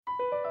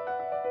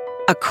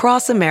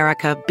Across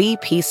America,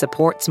 BP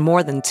supports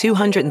more than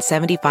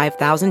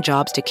 275,000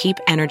 jobs to keep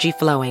energy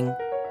flowing.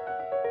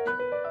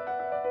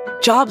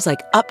 Jobs like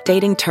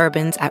updating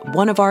turbines at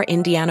one of our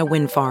Indiana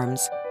wind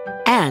farms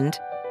and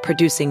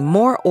producing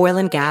more oil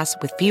and gas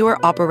with fewer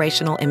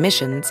operational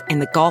emissions in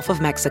the Gulf of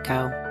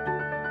Mexico.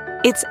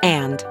 It's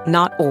and,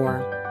 not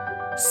or.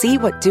 See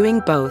what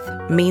doing both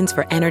means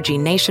for energy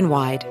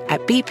nationwide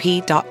at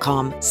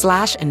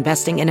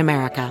bp.com/investing in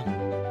America.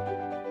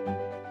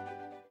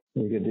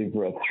 Take a deep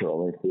breath,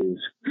 Charlie, please.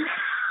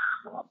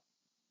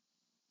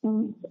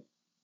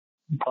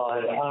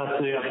 But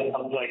honestly,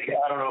 I'm like,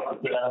 I don't know if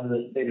I'm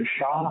in a state of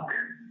shock.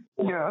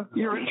 Yeah,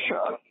 you're in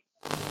shock.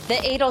 The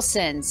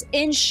Adelsons,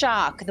 in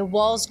shock, the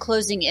walls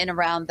closing in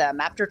around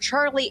them after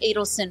Charlie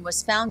Adelson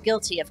was found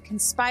guilty of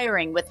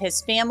conspiring with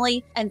his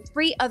family and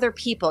 3 other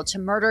people to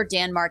murder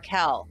Dan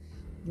Markel.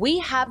 We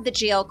have the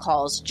jail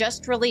calls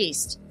just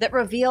released that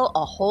reveal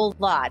a whole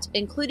lot,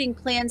 including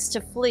plans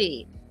to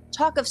flee,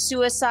 talk of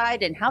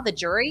suicide, and how the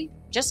jury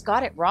just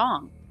got it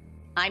wrong.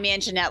 I'm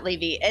Anjanette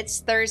Levy.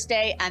 It's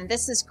Thursday, and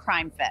this is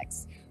Crime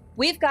Fix.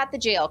 We've got the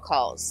jail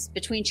calls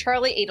between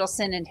Charlie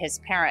Adelson and his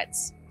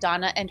parents,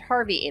 Donna and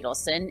Harvey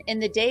Adelson, in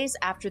the days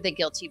after the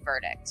guilty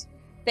verdict.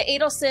 The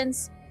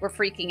Adelsons were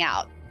freaking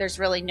out. There's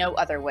really no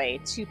other way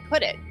to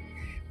put it.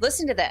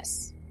 Listen to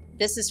this.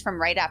 This is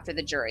from right after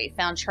the jury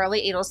found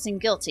Charlie Adelson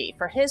guilty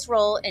for his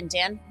role in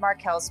Dan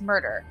Markel's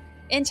murder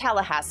in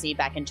Tallahassee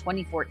back in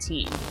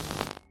 2014.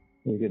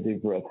 Take a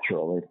deep breath,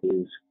 Charlie,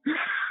 please.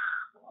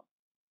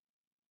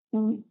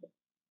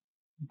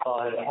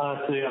 But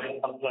honestly,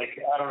 I'm like,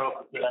 I don't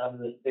know if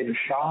I'm in a state of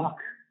shock.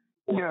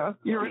 Yeah,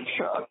 you're in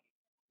shock.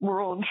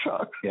 We're all in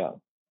shock. Yeah.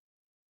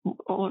 We're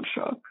all in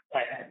shock.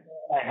 I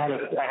had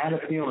a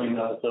feeling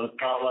though, so it's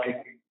not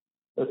like,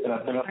 listen,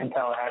 I've been up in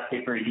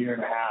Tallahassee for a year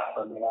and a half.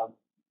 I mean,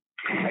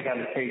 I got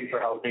a taste for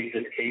how big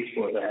this case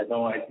was. I had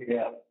no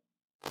idea.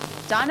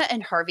 Donna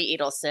and Harvey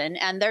Adelson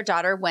and their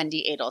daughter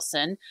Wendi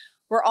Adelson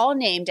were all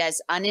named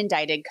as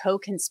unindicted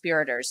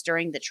co-conspirators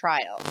during the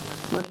trial.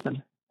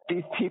 Listen,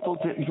 these people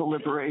didn't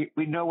deliberate.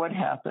 We know what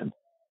happened.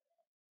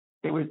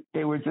 They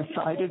were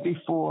decided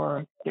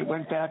before they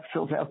went back,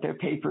 filled out their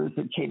papers,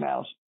 and came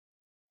out.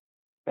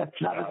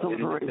 That's not a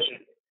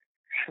deliberation.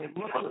 A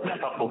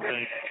couple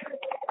things.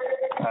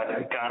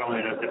 They got them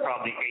in. They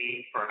probably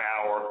ate for an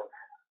hour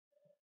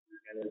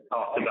and then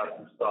talked about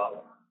some stuff.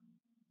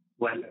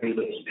 Went through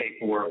this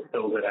paperwork,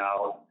 filled it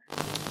out.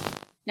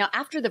 Now,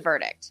 after the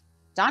verdict,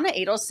 Donna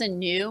Adelson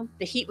knew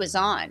the heat was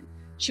on.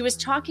 She was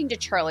talking to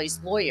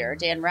Charlie's lawyer,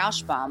 Dan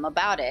Rauschbaum,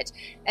 about it,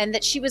 and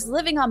that she was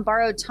living on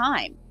borrowed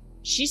time.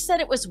 She said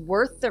it was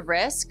worth the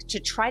risk to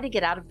try to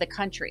get out of the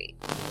country.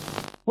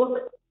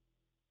 Look,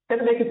 got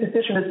to make a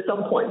decision at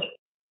some point.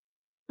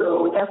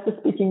 So after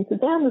speaking to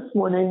Dan this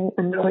morning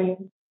and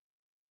knowing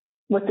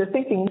what they're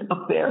thinking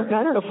up there,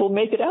 I don't know if we'll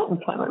make it out in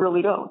time. I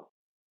really don't.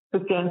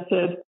 But Dan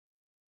said,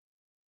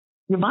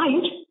 you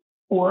might,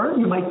 or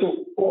you might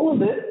do all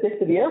of it, get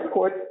to the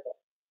airport,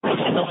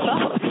 and they'll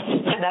stop us.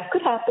 And that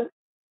could happen.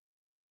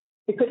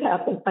 It could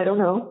happen. I don't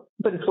know,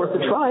 but it's worth a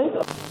try.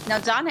 Now,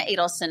 Donna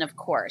Adelson, of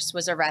course,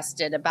 was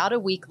arrested about a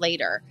week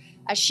later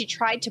as she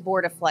tried to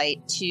board a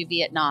flight to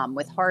Vietnam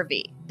with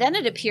Harvey. Then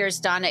it appears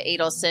Donna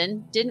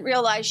Adelson didn't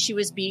realize she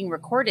was being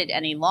recorded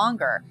any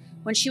longer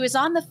when she was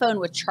on the phone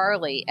with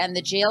Charlie and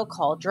the jail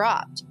call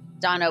dropped.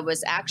 Donna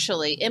was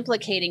actually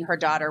implicating her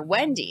daughter,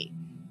 Wendi,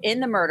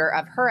 in the murder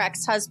of her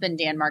ex-husband,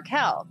 Dan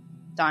Markel.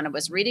 Donna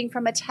was reading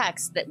from a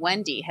text that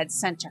Wendi had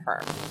sent to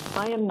her.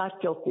 I am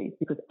not guilty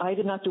because I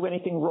did not do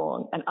anything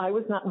wrong, and I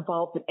was not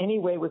involved in any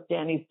way with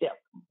Danny's death.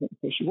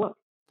 Here she was.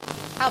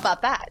 How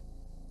about that?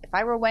 If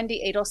I were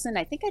Wendi Adelson,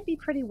 I think I'd be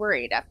pretty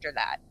worried after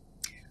that.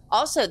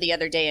 Also, the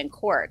other day in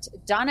court,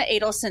 Donna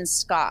Adelson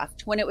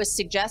scoffed when it was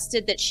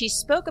suggested that she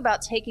spoke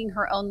about taking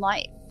her own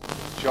life.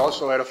 She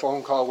also had a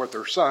phone call with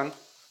her son,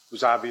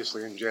 who's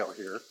obviously in jail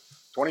here.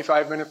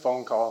 25-minute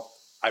phone call.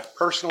 I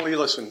personally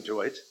listened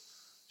to it.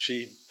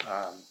 She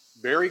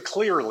very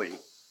clearly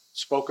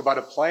spoke about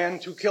a plan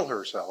to kill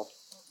herself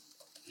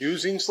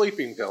using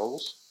sleeping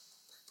pills.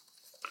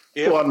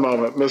 One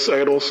moment. Miss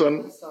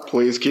Adelson,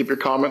 please keep your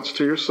comments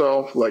to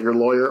yourself. Let your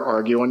lawyer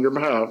argue on your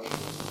behalf.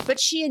 But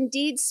she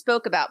indeed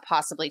spoke about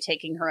possibly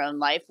taking her own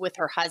life with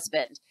her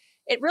husband.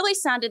 It really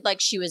sounded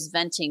like she was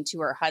venting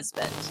to her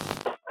husband.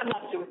 I'm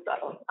not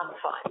suicidal. I'm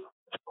fine.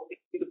 I'll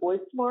see the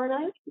boys tomorrow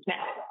night.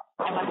 Now,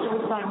 am I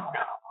suicidal?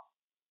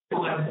 Do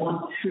I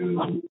want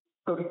to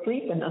go to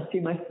sleep and not see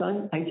my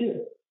son? I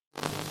do.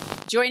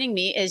 Joining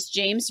me is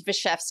James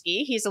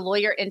Vishevsky. He's a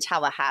lawyer in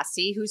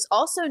Tallahassee who's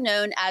also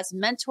known as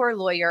Mentor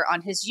Lawyer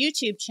on his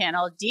YouTube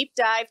channel, Deep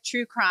Dive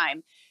True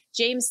Crime.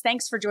 James,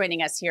 thanks for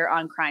joining us here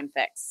on Crime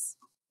Fix.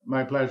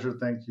 My pleasure.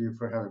 Thank you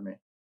for having me.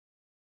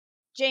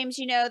 James,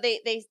 you know,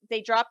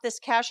 they drop this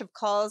cache of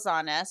calls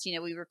on us. You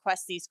know, we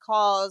request these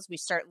calls, we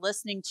start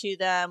listening to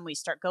them, we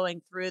start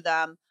going through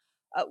them.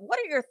 What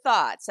are your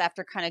thoughts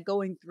after kind of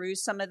going through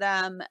some of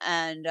them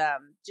and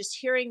just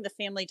hearing the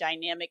family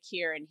dynamic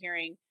here and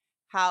hearing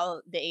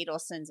how the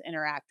Adelsons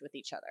interact with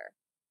each other?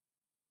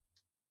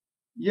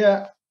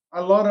 Yeah,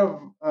 a lot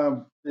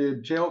of the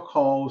jail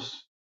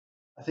calls,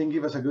 I think,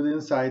 give us a good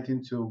insight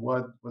into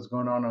what was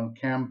going on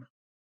Camp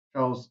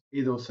Charles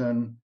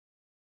Adelson.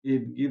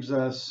 It gives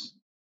us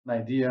an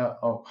idea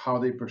of how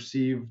they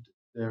perceived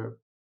the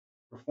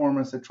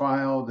performance at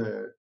trial,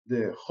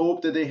 the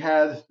hope that they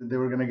had that they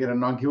were going to get a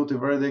not guilty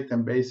verdict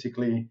and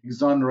basically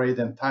exonerate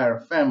the entire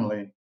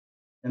family.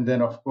 And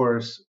then, of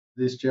course,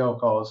 these jail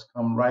calls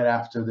come right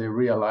after they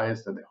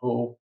realize that the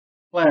whole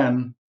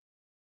plan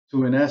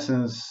to, in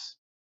essence,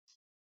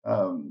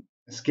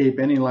 escape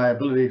any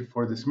liability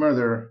for this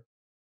murder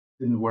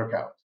didn't work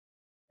out.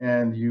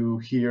 And you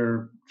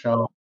hear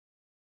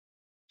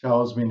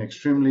Charles being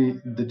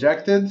extremely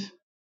dejected,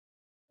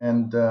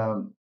 and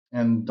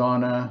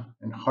Donna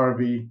and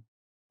Harvey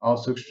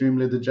also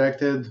extremely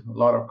dejected, a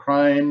lot of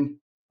crying,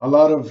 a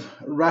lot of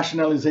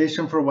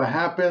rationalization for what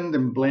happened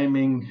and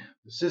blaming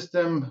the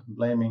system,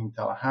 blaming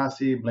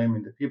Tallahassee,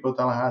 blaming the people of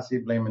Tallahassee,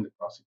 blaming the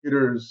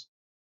prosecutors,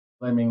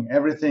 blaming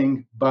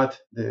everything but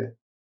the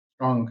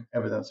strong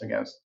evidence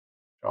against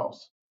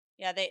Charles.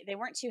 Yeah, they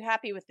weren't too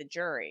happy with the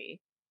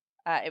jury.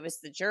 It was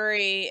the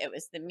jury, it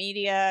was the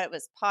media, it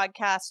was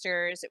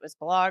podcasters, it was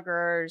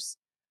bloggers.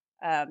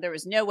 There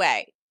was no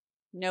way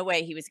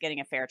he was getting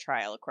a fair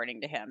trial,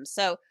 according to him.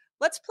 So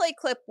let's play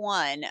clip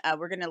 1.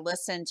 We're going to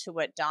listen to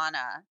what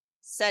Donna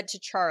said to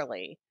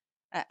Charlie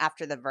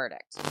after the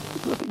verdict.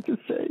 There's nothing to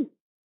say.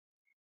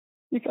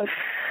 You got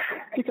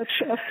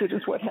shafted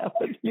is what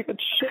happened. You got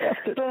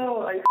shafted.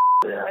 No, I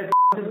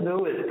didn't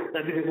know it.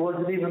 I mean, it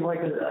wasn't even like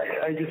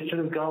I just should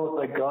have gone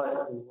with my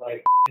gut and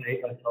like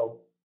hate myself.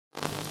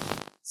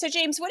 So,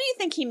 James, what do you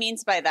think he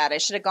means by that? I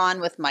should have gone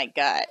with my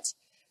gut.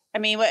 I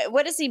mean,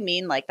 what does he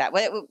mean like that?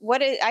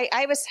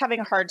 I was having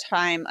a hard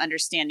time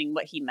understanding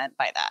what he meant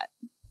by that.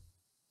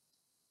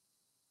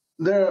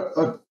 There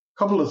are a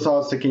couple of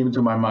thoughts that came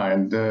to my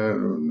mind.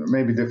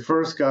 Maybe the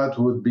first gut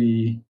would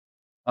be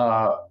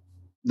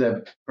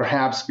that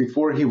perhaps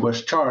before he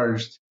was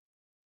charged,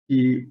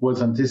 he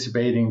was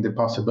anticipating the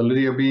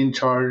possibility of being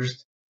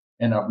charged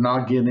and of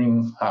not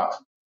getting a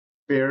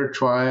fair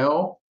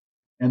trial,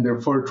 and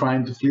therefore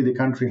trying to flee the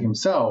country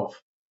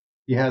himself.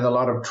 He had a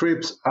lot of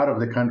trips out of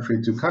the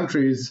country to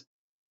countries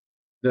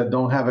that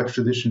don't have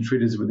extradition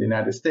treaties with the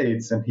United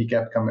States, and he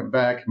kept coming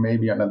back,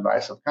 maybe on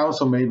advice of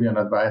counsel, maybe on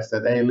advice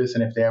that, hey,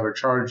 listen, if they ever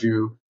charge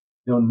you,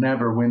 they'll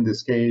never win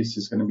this case.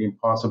 It's going to be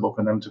impossible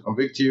for them to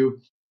convict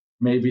you.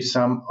 Maybe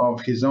some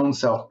of his own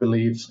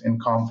self-belief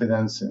and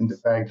confidence in the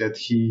fact that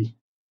he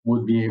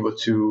would be able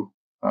to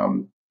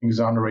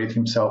exonerate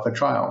himself at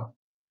trial.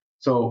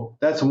 So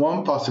that's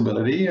one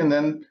possibility. And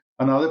then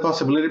another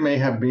possibility may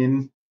have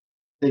been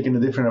taking a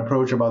different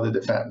approach about the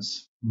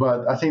defense.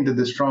 But I think that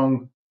the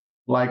strong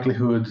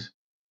likelihood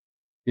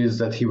is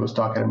that he was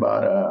talking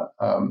about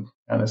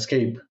an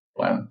escape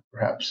plan,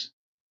 perhaps.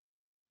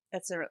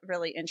 That's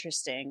really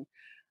interesting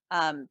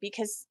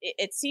because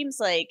it seems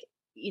like,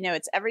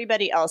 it's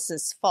everybody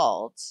else's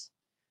fault.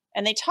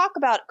 And they talk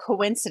about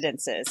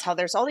coincidences, how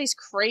there's all these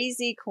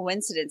crazy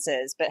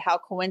coincidences, but how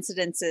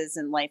coincidences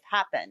in life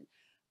happen.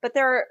 But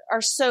there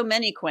are so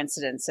many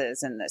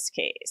coincidences in this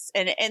case.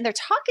 And they're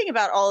talking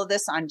about all of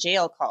this on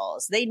jail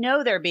calls. They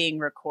know they're being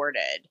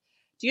recorded.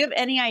 Do you have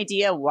any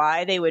idea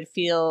why they would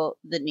feel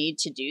the need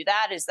to do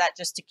that? Is that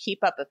just to keep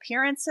up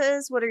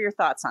appearances? What are your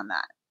thoughts on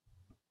that?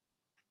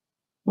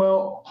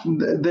 Well,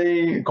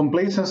 the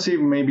complacency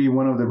may be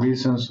one of the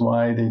reasons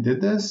why they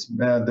did this.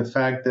 The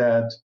fact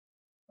that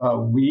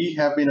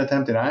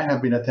I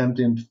have been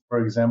attempting, for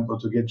example,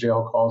 to get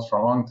jail calls for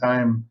a long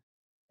time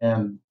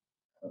and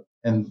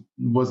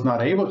was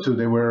not able to.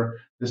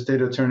 The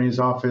state attorney's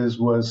office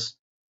was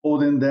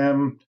holding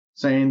them,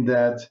 saying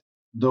that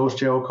those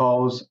jail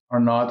calls are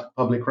not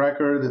public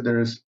record. There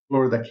is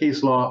Florida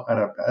case law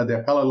at the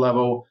appellate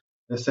level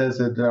that says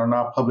that they are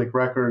not public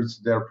records.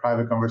 They're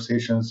private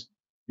conversations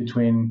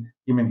between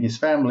him and his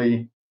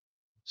family.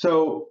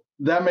 So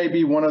that may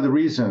be one of the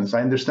reasons.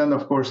 I understand,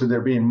 of course, that they're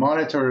being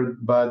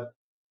monitored, but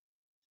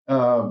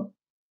I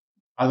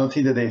don't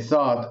think that they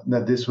thought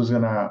that this was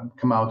going to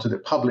come out to the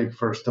public,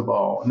 first of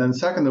all. And then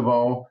second of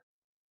all,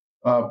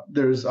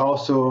 there's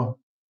also,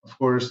 of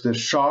course, the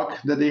shock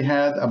that they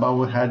had about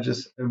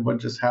what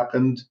just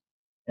happened.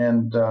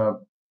 And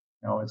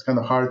it's kind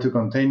of hard to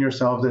contain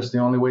yourself. That's the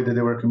only way that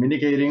they were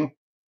communicating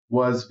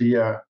was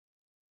via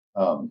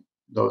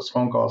those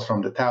phone calls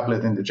from the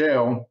tablet in the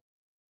jail.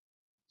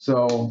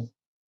 So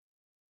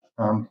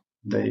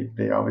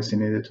they obviously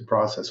needed to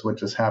process what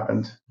just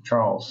happened to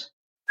Charles.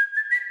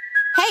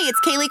 Hey,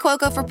 it's Kaylee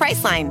Cuoco for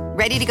Priceline.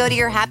 Ready to go to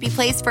your happy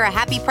place for a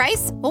happy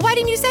price? Well, why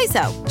didn't you say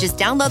so? Just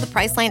download the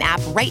Priceline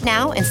app right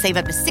now and save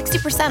up to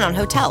 60% on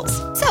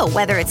hotels. So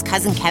whether it's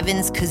Cousin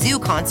Kevin's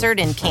Kazoo Concert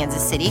in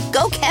Kansas City,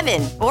 go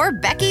Kevin, or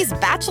Becky's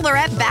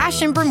Bachelorette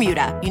Bash in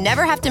Bermuda, you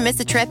never have to miss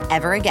a trip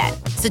ever again.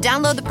 So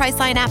download the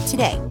Priceline app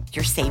today.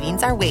 Your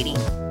savings are waiting.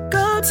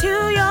 Go to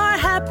your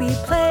happy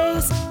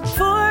place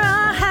for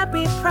a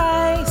happy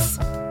price.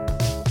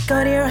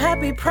 Go to your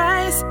happy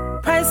price,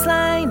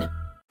 Priceline.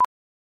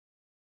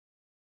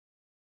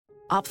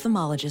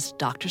 Ophthalmologist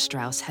Dr.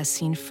 Strauss has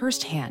seen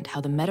firsthand how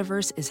the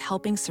metaverse is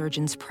helping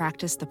surgeons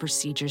practice the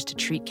procedures to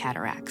treat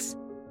cataracts.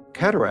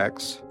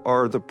 Cataracts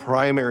are the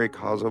primary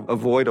cause of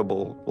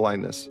avoidable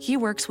blindness. He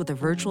works with a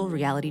virtual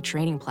reality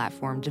training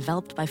platform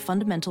developed by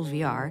Fundamental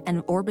VR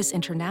and Orbis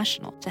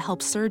International to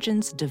help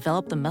surgeons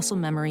develop the muscle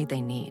memory they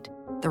need.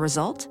 The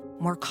result?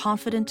 More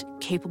confident,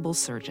 capable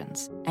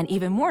surgeons. And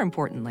even more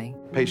importantly,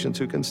 patients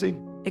who can see.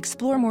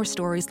 Explore more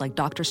stories like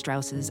Dr.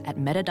 Strauss's at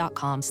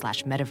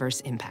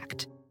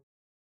meta.com/metaverseimpact.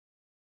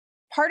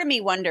 Part of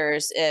me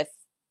wonders if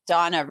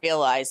Donna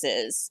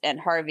realizes and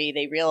Harvey,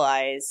 they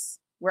realize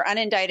we're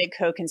unindicted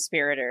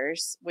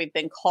co-conspirators. We've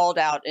been called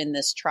out in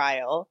this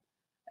trial.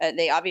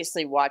 They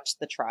obviously watched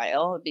the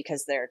trial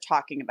because they're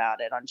talking about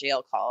it on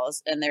jail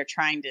calls, and they're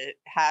trying to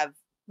have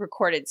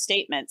recorded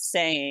statements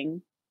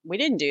saying, we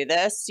didn't do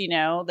this,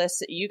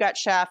 this, you got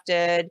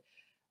shafted,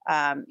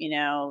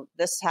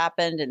 this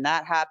happened and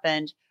that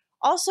happened.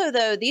 Also,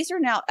 though, these are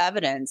now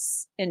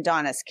evidence in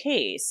Donna's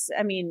case.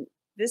 I mean,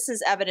 this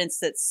is evidence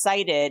that's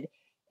cited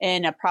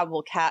in a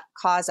probable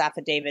cause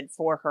affidavit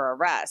for her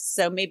arrest.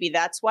 So maybe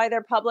that's why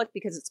they're public,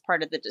 because it's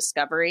part of the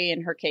discovery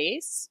in her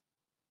case?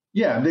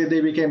 Yeah,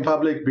 they became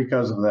public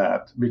because of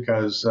that,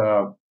 because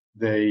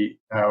they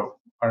are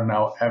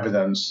now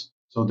evidence.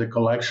 So the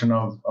collection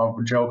of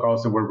jail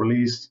calls that were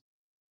released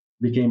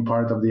became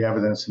part of the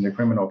evidence in the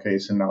criminal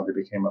case, and now they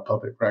became a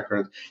public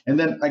record. And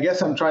then I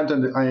guess I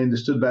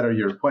understood better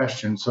your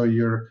question. So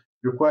your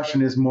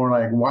question is more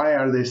like, why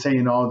are they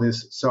saying all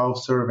these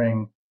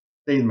self-serving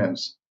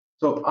statements?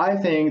 So I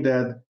think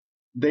that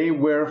they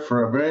were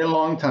for a very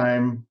long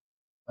time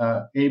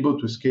able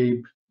to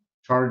escape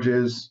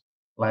charges,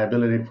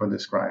 liability for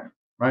this crime,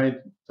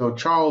 right? So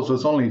Charles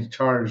was only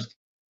charged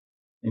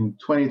in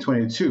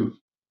 2022.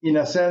 In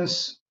a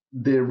sense,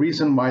 the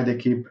reason why they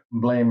keep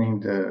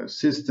blaming the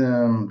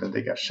system, that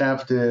they got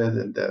shafted,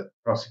 and that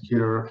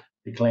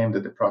they claim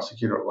that the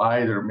prosecutor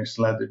lied or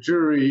misled the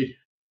jury,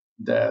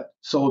 that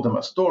sold them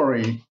a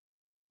story,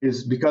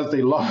 is because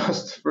they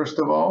lost, first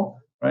of all,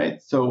 right?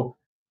 So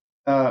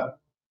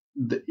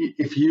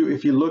if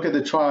you look at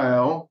the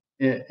trial,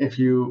 if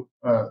you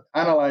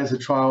analyze the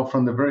trial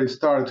from the very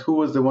start, who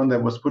was the one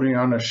that was putting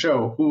on a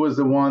show? Who was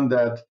the one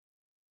that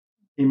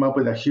came up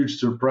with a huge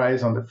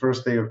surprise on the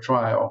first day of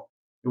trial?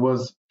 It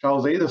was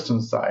Charles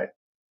Adelson's side.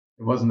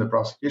 It wasn't the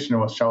prosecution. It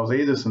was Charles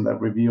Adelson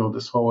that revealed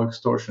this whole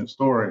extortion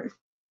story.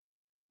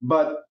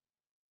 But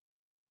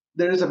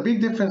there is a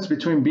big difference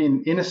between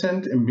being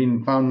innocent and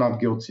being found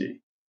not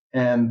guilty.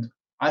 And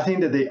I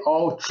think that they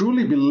all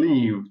truly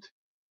believed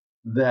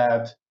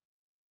that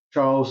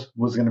Charles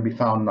was going to be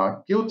found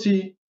not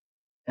guilty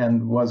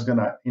and was going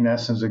to, in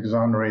essence,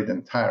 exonerate the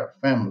entire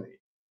family.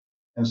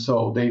 And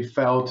so they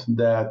felt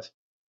that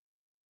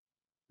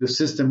the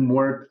system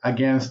worked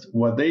against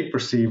what they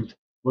perceived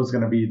was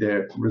going to be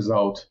the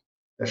result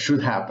that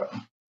should happen.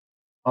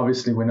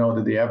 Obviously, we know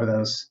that the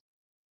evidence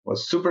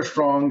was super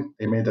strong.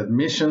 They made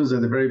admissions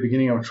at the very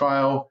beginning of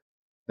trial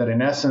that,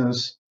 in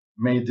essence,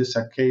 made this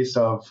a case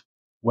of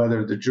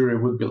whether the jury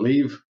would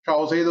believe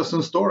Charles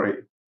Adelson's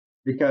story,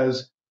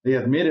 because they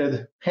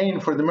admitted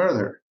paying for the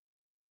murder.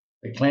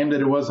 They claimed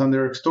that it was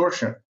under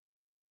extortion.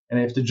 And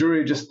if the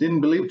jury just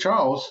didn't believe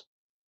Charles,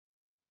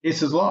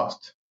 case is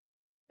lost.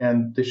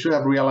 And they should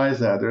have realized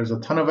that. There's a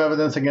ton of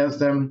evidence against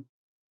them,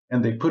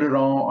 and they put it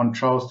all on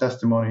Charles'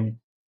 testimony.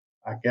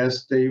 I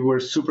guess they were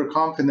super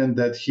confident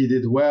that he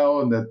did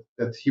well and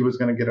that he was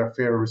going to get a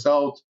fair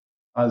result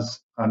as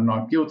a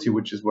not guilty,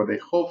 which is what they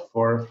hoped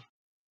for.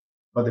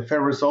 But the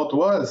fair result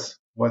was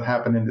what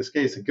happened in this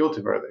case, a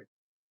guilty verdict,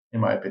 in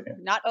my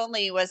opinion. Not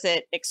only was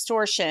it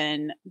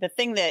extortion, the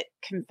thing that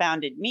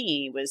confounded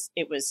me was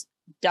it was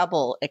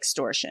double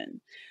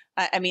extortion.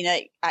 I mean,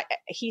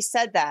 he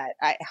said that.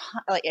 I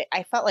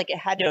felt like it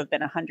had to have been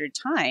 100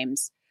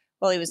 times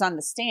while he was on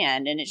the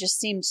stand, and it just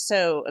seemed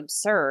so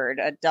absurd,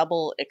 a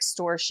double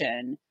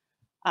extortion.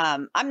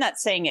 I'm not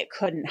saying it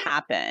couldn't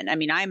happen. I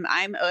mean, I'm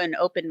an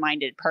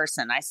open-minded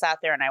person. I sat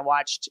there and I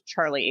watched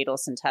Charlie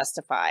Adelson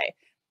testify.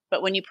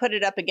 But when you put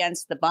it up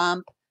against the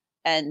bump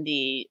and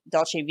the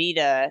Dolce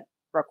Vita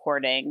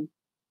recording,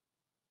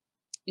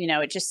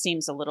 it just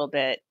seems a little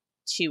bit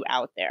too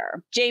out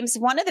there. James,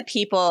 one of the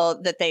people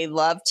that they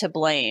love to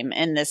blame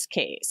in this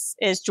case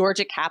is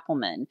Georgia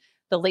Kappelman,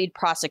 the lead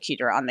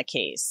prosecutor on the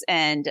case.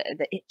 And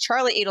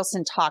Charlie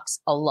Adelson talks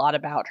a lot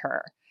about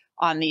her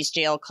on these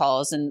jail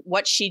calls and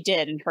what she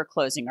did in her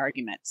closing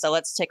argument. So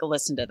let's take a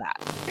listen to that.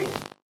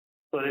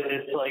 But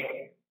it's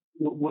like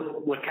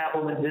what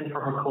Kappelman did for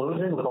her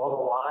closing with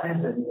all the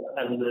lines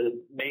and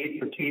the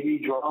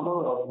made-for-TV drama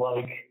of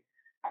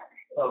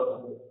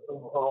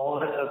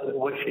all of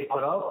what she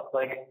put up,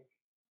 like,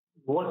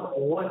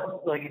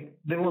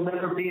 there will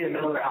never be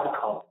another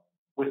outcome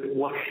with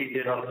what she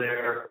did up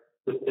there,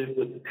 with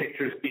the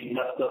pictures being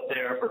left up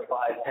there for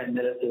 5-10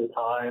 minutes at a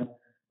time.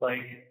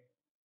 Like,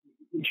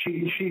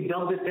 she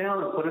dumbed it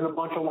down and put in a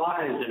bunch of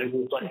lies, and it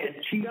was like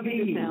she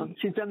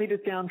dummied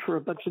it down for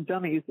a bunch of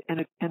dummies, and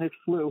it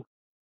flew.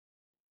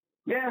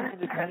 Yeah,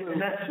 and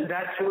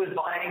that's who was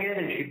buying it,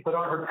 and she put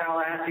on her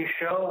Tallahassee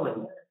show,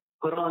 and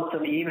put on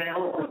some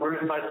emails that were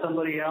written by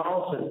somebody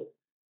else and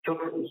took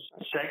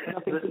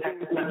segments of the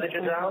text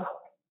messages out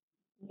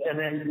and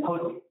then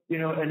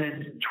and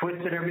then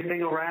twisted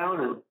everything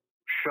around and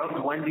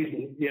shoved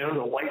Wendy's,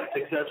 the white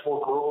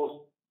successful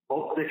girl's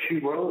book that she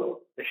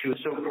wrote, that she was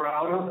so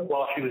proud of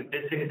while she was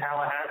missing in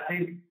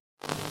Tallahassee.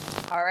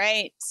 All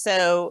right.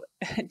 So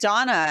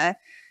Donna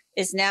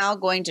is now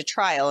going to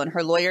trial, and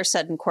her lawyer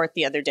said in court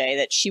the other day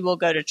that she will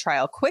go to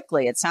trial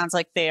quickly. It sounds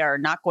like they are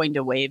not going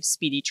to waive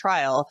speedy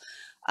trial.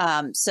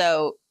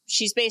 So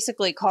she's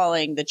basically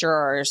calling the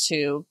jurors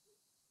who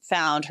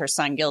found her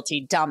son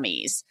guilty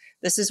dummies.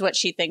 This is what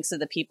she thinks of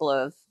the people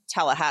of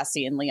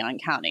Tallahassee and Leon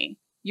County.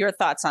 Your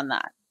thoughts on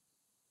that?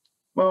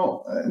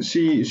 Well,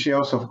 she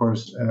also, of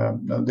course,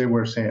 they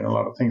were saying a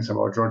lot of things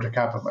about Georgia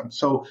Cappleman.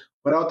 So,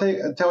 but I'll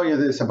tell you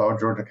this about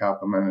Georgia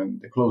Cappleman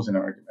and the closing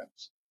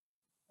arguments.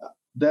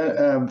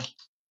 Dan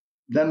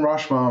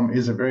Rashbaum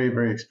is a very,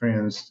 very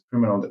experienced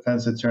criminal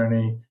defense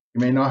attorney. He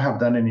may not have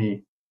done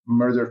any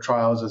murder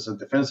trials as a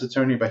defense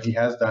attorney, but he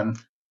has done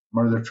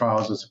murder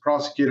trials as a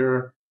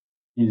prosecutor.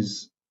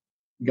 He's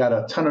got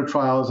a ton of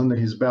trials under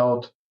his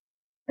belt.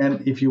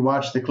 And if you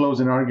watch the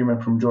closing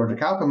argument from Georgia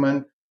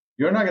Cappleman,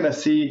 you're not going to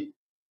see,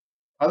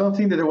 I don't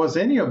think that there was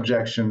any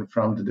objection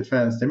from the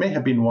defense. There may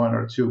have been one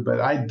or two,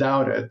 but I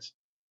doubt it.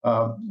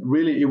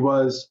 Really, it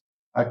was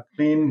a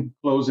clean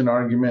closing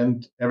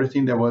argument.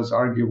 Everything that was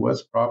argued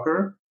was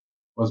proper,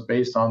 was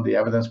based on the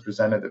evidence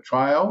presented at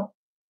trial.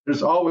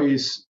 There's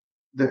always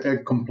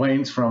the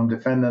complaints from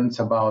defendants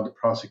about the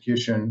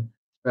prosecution,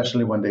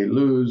 especially when they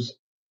lose,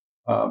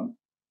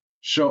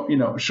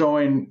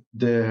 showing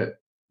the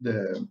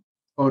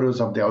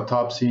photos of the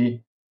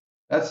autopsy.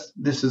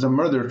 This is a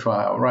murder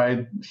trial,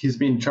 right? He's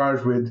being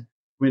charged with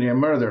a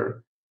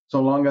murder.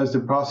 So long as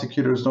the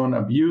prosecutors don't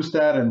abuse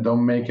that and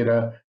don't make it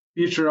a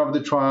feature of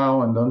the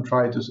trial and don't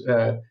try to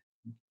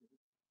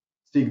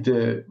seek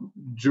the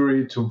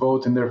jury to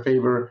vote in their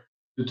favor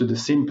due to the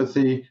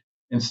sympathy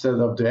instead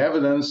of the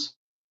evidence,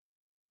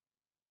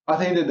 I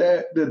think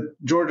that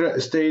Georgia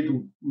stayed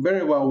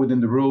very well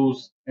within the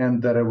rules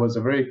and that it was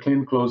a very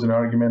clean closing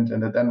argument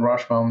and that Dan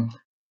Rashbaum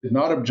did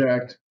not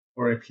object,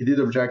 or if he did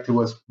object, it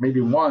was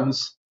maybe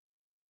once,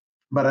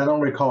 but I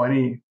don't recall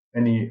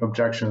any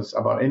objections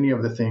about any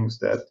of the things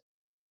that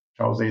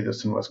Charles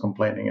Adelson was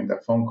complaining in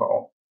that phone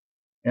call.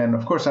 And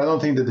of course, I don't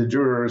think that the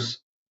jurors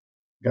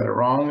got it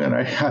wrong, and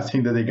I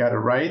think that they got it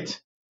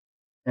right.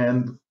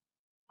 And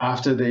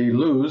after they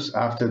lose,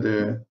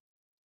 after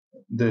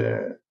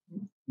the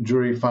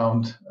jury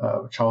found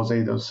Charles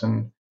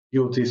Adelson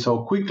guilty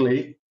so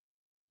quickly,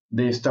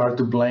 they start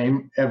to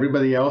blame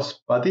everybody else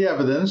but the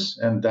evidence,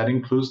 and that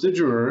includes the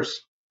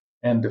jurors,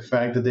 and the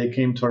fact that they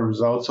came to a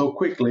result so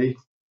quickly,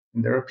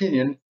 in their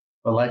opinion.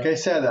 But like I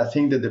said, I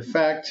think that the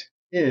fact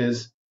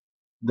is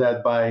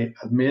that by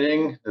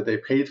admitting that they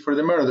paid for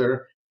the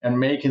murder and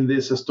making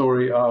this a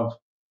story of,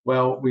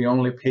 well, we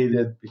only paid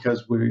it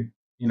because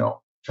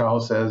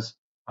Charles says,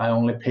 I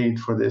only paid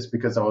for this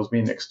because I was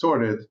being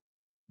extorted.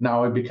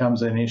 Now it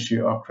becomes an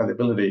issue of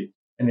credibility.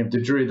 And if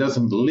the jury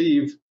doesn't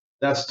believe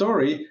that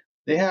story,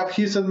 they have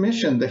his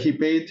admission that he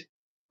paid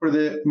for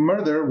the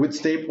murder with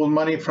stapled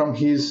money from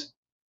his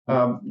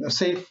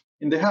safe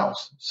in the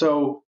house.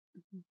 So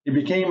it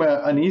became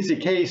an easy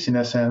case in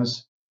a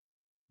sense.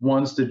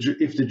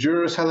 If the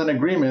jurors had an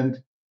agreement,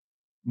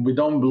 we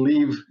don't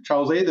believe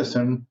Charles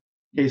Adelson,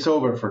 case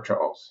over for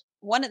Charles.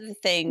 One of the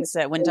things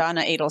that when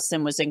Donna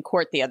Adelson was in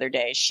court the other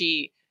day,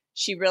 she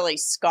really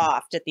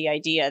scoffed at the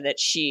idea that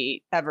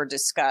she ever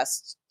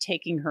discussed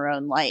taking her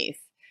own life.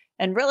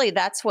 And really,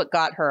 that's what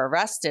got her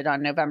arrested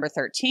on November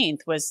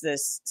 13th was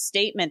this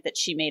statement that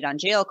she made on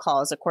jail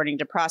calls, according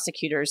to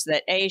prosecutors,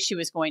 that A, she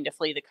was going to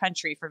flee the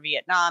country for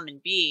Vietnam,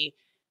 and B,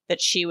 that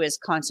she was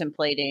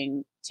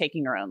contemplating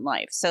taking her own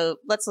life. So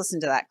let's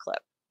listen to that clip.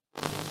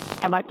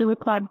 I like to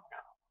reply,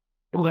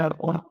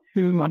 well,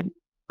 to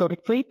go to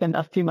sleep and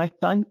us to my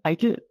son. I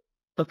do.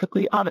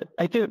 Perfectly honest.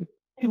 I do.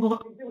 We'll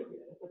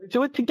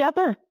do it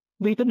together.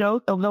 Leave a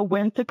note. They'll know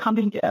when to come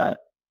and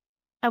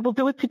and we'll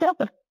do it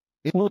together.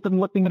 We've been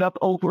looking it up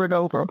over and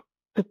over.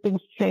 If things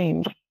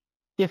change,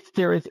 if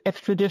there is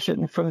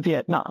extradition from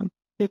Vietnam,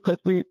 because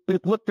we've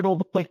looked at all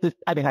the places.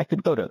 I mean, I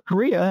could go to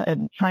Korea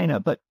and China,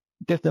 but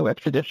there's no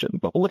extradition.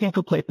 But we're looking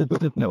for places where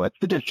there's no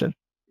extradition.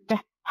 To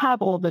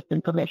have all this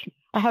information.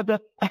 I have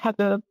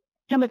the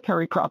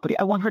cemetery property.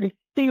 I want her to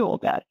see all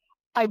that.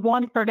 I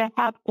want her to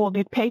have all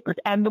these papers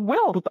and the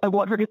wills. I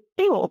want her to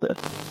see all this.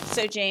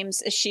 So,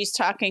 James, she's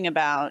talking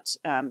about,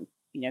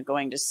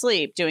 going to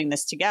sleep, doing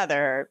this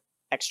together,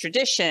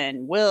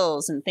 extradition,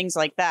 wills, and things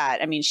like that.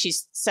 I mean,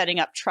 she's setting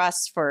up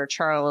trusts for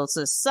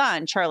Charlie's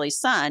son.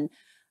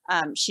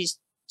 She's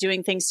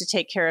doing things to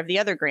take care of the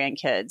other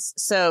grandkids.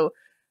 So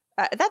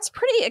that's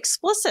pretty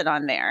explicit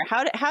on there.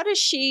 How does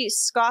she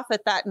scoff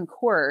at that in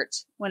court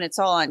when it's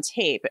all on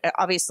tape?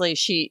 Obviously,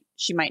 she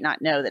might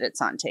not know that it's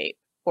on tape,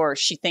 or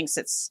she thinks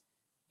it's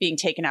being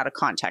taken out of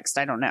context.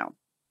 I don't know.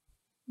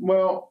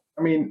 Well,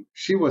 I mean,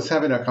 she was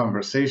having a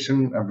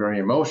conversation, a very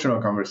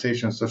emotional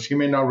conversation, so she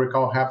may not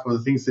recall half of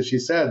the things that she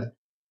said.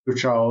 to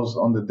Charles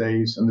on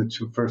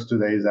the first 2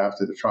 days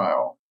after the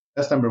trial.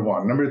 That's number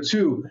one. Number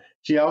two,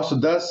 she also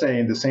does say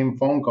in the same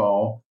phone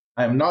call,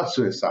 I am not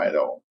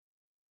suicidal.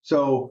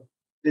 So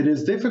it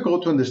is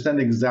difficult to understand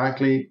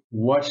exactly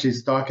what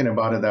she's talking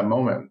about at that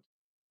moment.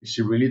 Is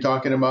she really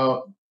talking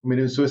about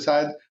committing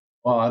suicide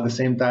while at the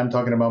same time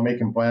talking about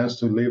making plans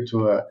to leave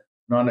to a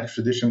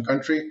non-extradition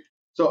country?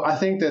 So I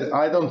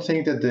don't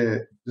think that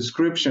the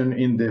description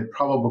in the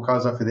probable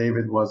cause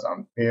affidavit was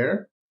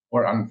unfair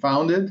or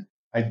unfounded.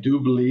 I do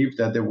believe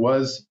that there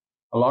was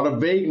a lot of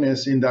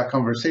vagueness in that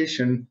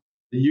conversation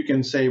that you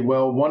can say,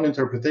 well, one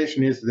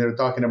interpretation is they're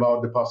talking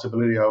about the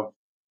possibility of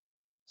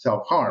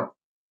self-harm,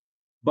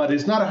 but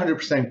it's not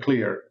 100%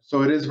 clear.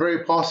 So it is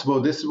very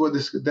possible this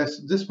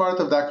part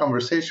of that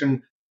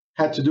conversation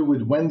had to do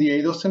with Wendi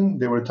Adelson.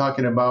 They were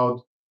talking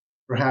about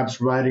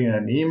perhaps writing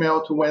an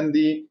email to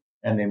Wendi,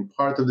 and in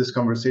part of this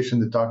conversation,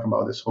 they're talking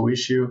about this whole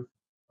issue.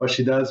 But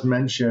she does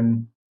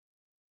mention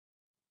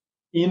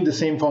in the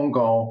same phone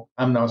call,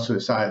 I'm not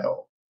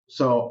suicidal.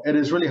 So it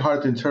is really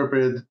hard to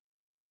interpret,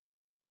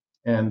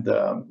 and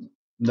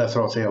that's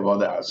what I'll say about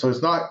that. So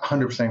it's not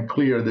 100%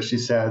 clear that she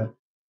said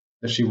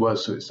that she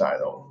was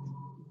suicidal.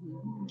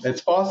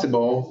 It's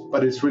possible,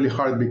 but it's really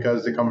hard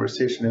because the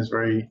conversation is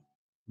very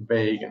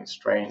vague and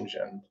strange,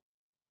 and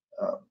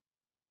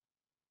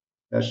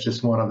that's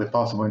just one of the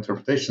possible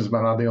interpretations,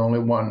 but not the only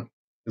one.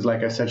 Because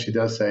like I said, she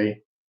does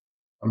say,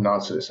 I'm not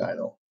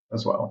suicidal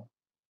as well.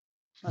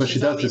 But she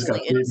does discuss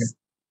leaving.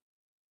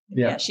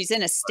 Yeah, she's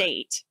in a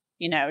state.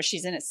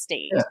 She's in a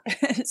state.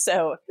 Yeah.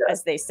 So,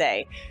 as they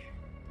say.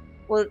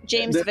 Well,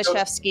 James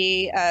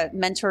Vyshevsky,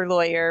 mentor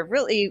lawyer,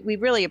 we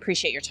really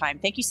appreciate your time.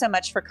 Thank you so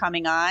much for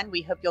coming on.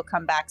 We hope you'll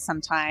come back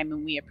sometime,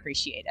 and we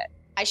appreciate it.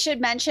 I should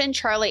mention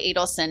Charlie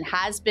Adelson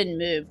has been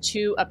moved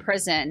to a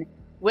prison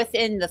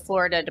within the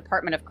Florida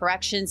Department of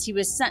Corrections. He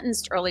was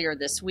sentenced earlier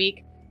this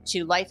week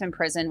to life in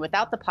prison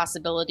without the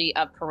possibility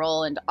of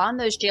parole. And on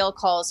those jail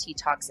calls, he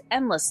talks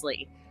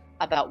endlessly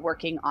about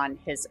working on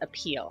his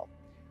appeal.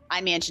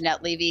 I'm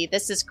Anjanette Levy.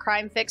 This is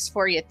Crime Fix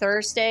for you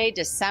Thursday,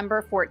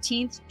 December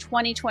 14th,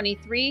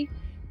 2023.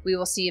 We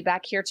will see you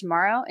back here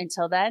tomorrow.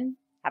 Until then,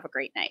 have a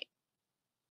great night.